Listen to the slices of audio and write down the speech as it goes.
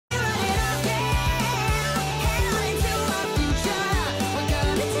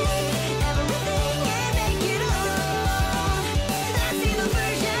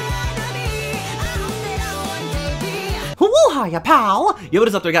Woo hiya pal! Yo, what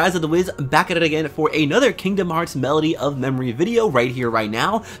is up there guys, the Wiz back at it again for another Kingdom Hearts Melody of Memory video right here right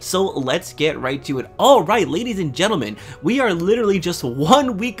now. So let's get right to it. Alright, ladies and gentlemen, we are literally just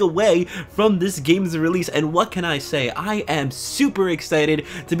 1 week away from this game's release, and what can I say? I am super excited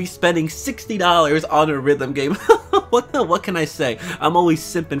to be spending $60 on a rhythm game. What can I say? I'm always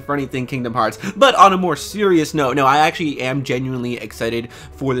simping for anything Kingdom Hearts. But on a more serious note, no, I actually am genuinely excited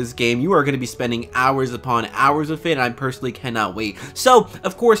for this game. You are going to be spending hours upon hours with it, and I personally cannot wait. So,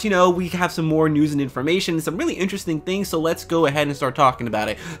 of course, you know, we have some more news and information, some really interesting things, so let's go ahead and start talking about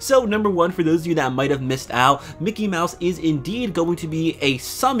it. So, number one, for those of you that might have missed out, Mickey Mouse is indeed going to be a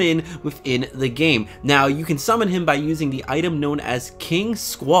summon within the game. Now, you can summon him by using the item known as King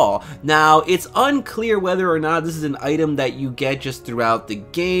Squall. Now, it's unclear whether or not this is an item that you get just throughout the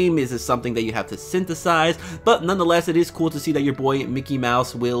game. Is it something that you have to synthesize? But nonetheless, it is cool to see that your boy Mickey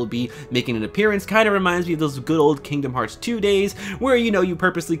Mouse will be making an appearance. Kind of reminds me of those good old Kingdom Hearts 2 days where, you know, you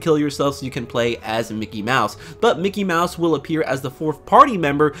purposely kill yourself so you can play as Mickey Mouse. But Mickey Mouse will appear as the fourth party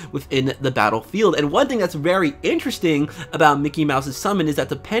member within the battlefield. And one thing that's very interesting about Mickey Mouse's summon is that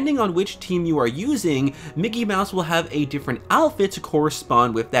depending on which team you are using, Mickey Mouse will have a different outfit to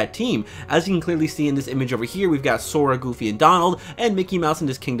correspond with that team. As you can clearly see in this image over here, we've got Sora, Goofy, and Donald, and Mickey Mouse in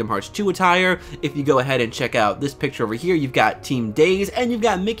this Kingdom Hearts 2 attire. If you go ahead and check out this picture over here, you've got Team Days, and you've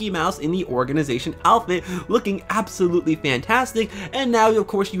got Mickey Mouse in the organization outfit, looking absolutely fantastic. And now, of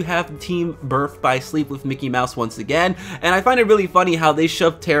course, you have Team Birth by Sleep with Mickey Mouse once again. And I find it really funny how they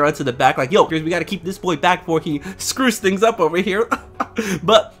shoved Terra to the back, like, yo, we gotta keep this boy back before he screws things up over here.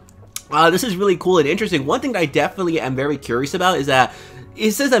 But this is really cool and interesting. One thing that I definitely am very curious about is that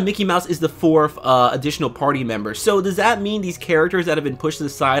it says that Mickey Mouse is the fourth additional party member. So does that mean these characters that have been pushed to the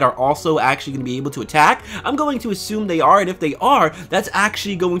side are also actually going to be able to attack? I'm going to assume they are, and if they are, that's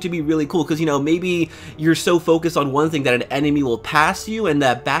actually going to be really cool because, you know, maybe you're so focused on one thing that an enemy will pass you and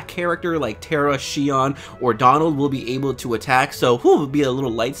that back character like Terra, Xion, or Donald will be able to attack. So, will be a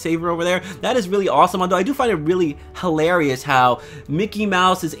little lightsaber over there. That is really awesome, although I do find it really hilarious how Mickey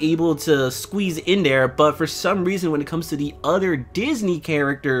Mouse is able to squeeze in there, but for some reason when it comes to the other Disney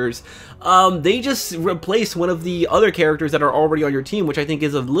characters, they just replace one of the other characters that are already on your team, which I think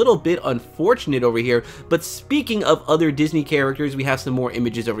is a little bit unfortunate over here. But speaking of other Disney characters, we have some more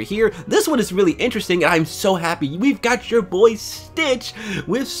images over here. This one is really interesting, and I'm so happy. We've got your boy Stitch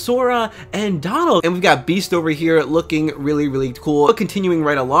with Sora and Donald, and we've got Beast over here looking really, really cool. But continuing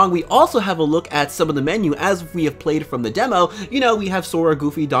right along, we also have a look at some of the menu as we have played from the demo. You know, we have Sora,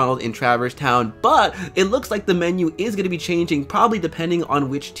 Goofy, Donald in Traverse Town, but it looks like the menu is going to be changing, probably depending on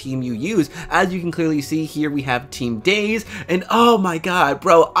which team you use. As you can clearly see here, we have Team Days, and oh my god,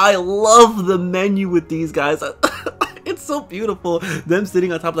 bro, I love the menu with these guys. It's so beautiful. Them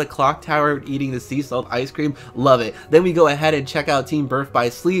sitting on top of the clock tower eating the sea salt ice cream. Love it. Then we go ahead and check out Team Birth by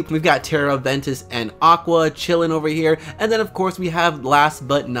Sleep. We've got Terra, Ventus, and Aqua chilling over here. And then, of course, we have last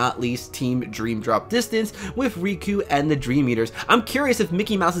but not least Team Dream Drop Distance with Riku and the Dream Eaters. I'm curious if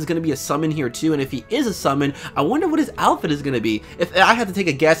Mickey Mouse is going to be a summon here too. And if he is a summon, I wonder what his outfit is going to be. If I had to take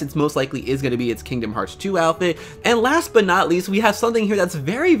a guess, it's most likely is going to be its Kingdom Hearts 2 outfit. And last but not least, we have something here that's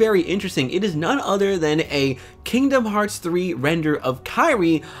very, very interesting. It is none other than a Kingdom Hearts 3 render of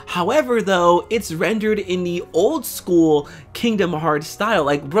Kairi. However, though, it's rendered in the old school Kingdom Hearts style.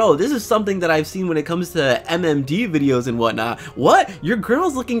 Like, bro, this is something that I've seen when it comes to MMD videos and whatnot. What? Your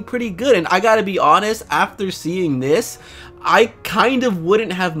girl's looking pretty good. And I gotta be honest, after seeing this, I kind of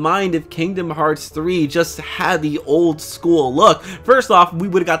wouldn't have mind if Kingdom Hearts 3 just had the old school look. First off, we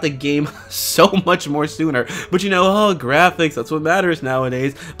would have got the game so much more sooner. But you know, oh, graphics, that's what matters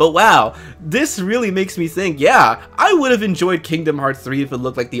nowadays. But wow, this really makes me think, yeah, I would have enjoyed Kingdom Hearts 3 if it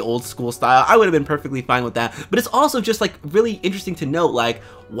looked like the old school style. I would have been perfectly fine with that. But it's also just like really interesting to note, like,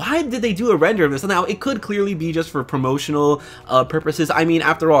 why did they do a render of this? Now, it could clearly be just for promotional purposes. I mean,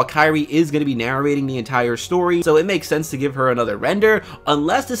 after all, Kairi is going to be narrating the entire story, so it makes sense to give her another render,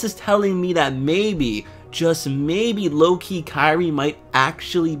 unless this is telling me that maybe, just maybe, low-key Kairi might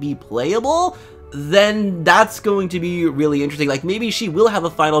actually be playable. Then that's going to be really interesting. Like, maybe she will have a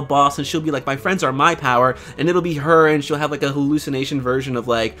final boss and she'll be like, my friends are my power, and it'll be her, and she'll have like a hallucination version of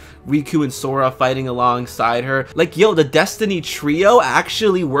like Riku and Sora fighting alongside her. Like, yo, the Destiny trio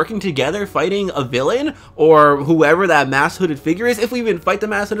actually working together fighting a villain or whoever that masked hooded figure is. If we even fight the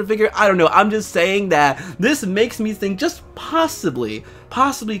masked hooded figure, I don't know. I'm just saying that this makes me think just possibly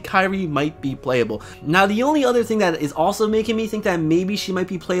Kairi might be playable. Now, the only other thing that is also making me think that maybe she might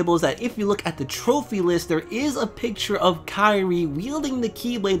be playable is that if you look at the trophy list, there is a picture of Kairi wielding the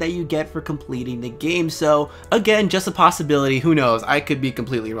Keyblade that you get for completing the game. So again, just a possibility. Who knows? I could be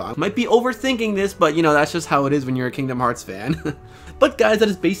completely wrong. Might be overthinking this, but you know, that's just how it is when you're a Kingdom Hearts fan. But guys, that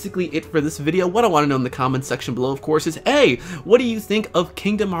is basically it for this video. What I want to know in the comments section below, of course, is hey, what do you think of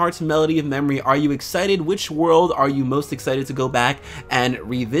Kingdom Hearts Melody of Memory? Are you excited? Which world are you most excited to go back and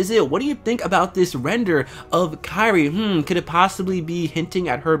revisit? What do you think about this render of Kairi? Could it possibly be hinting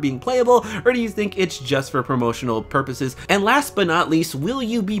at her being playable, or do you think it's just for promotional purposes? And last but not least, will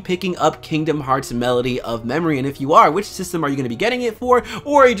you be picking up Kingdom Hearts Melody of Memory? And if you are, which system are you going to be getting it for?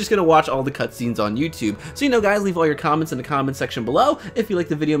 Or are you just going to watch all the cutscenes on YouTube? So, you know, guys, leave all your comments in the comment section below. If you like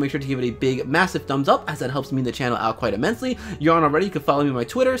the video, make sure to give it a big, massive thumbs up, as that helps me and the channel out quite immensely. You're on already, you can follow me on my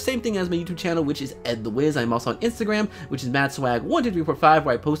Twitter, same thing as my YouTube channel, which is Ed the Wiz. I'm also on Instagram, which is MadSwag12345,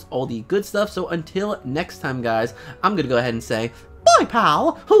 where I post all the good stuff. So until next time, guys, I'm gonna go ahead and say, bye,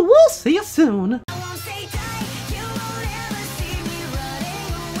 pal. We'll see you soon.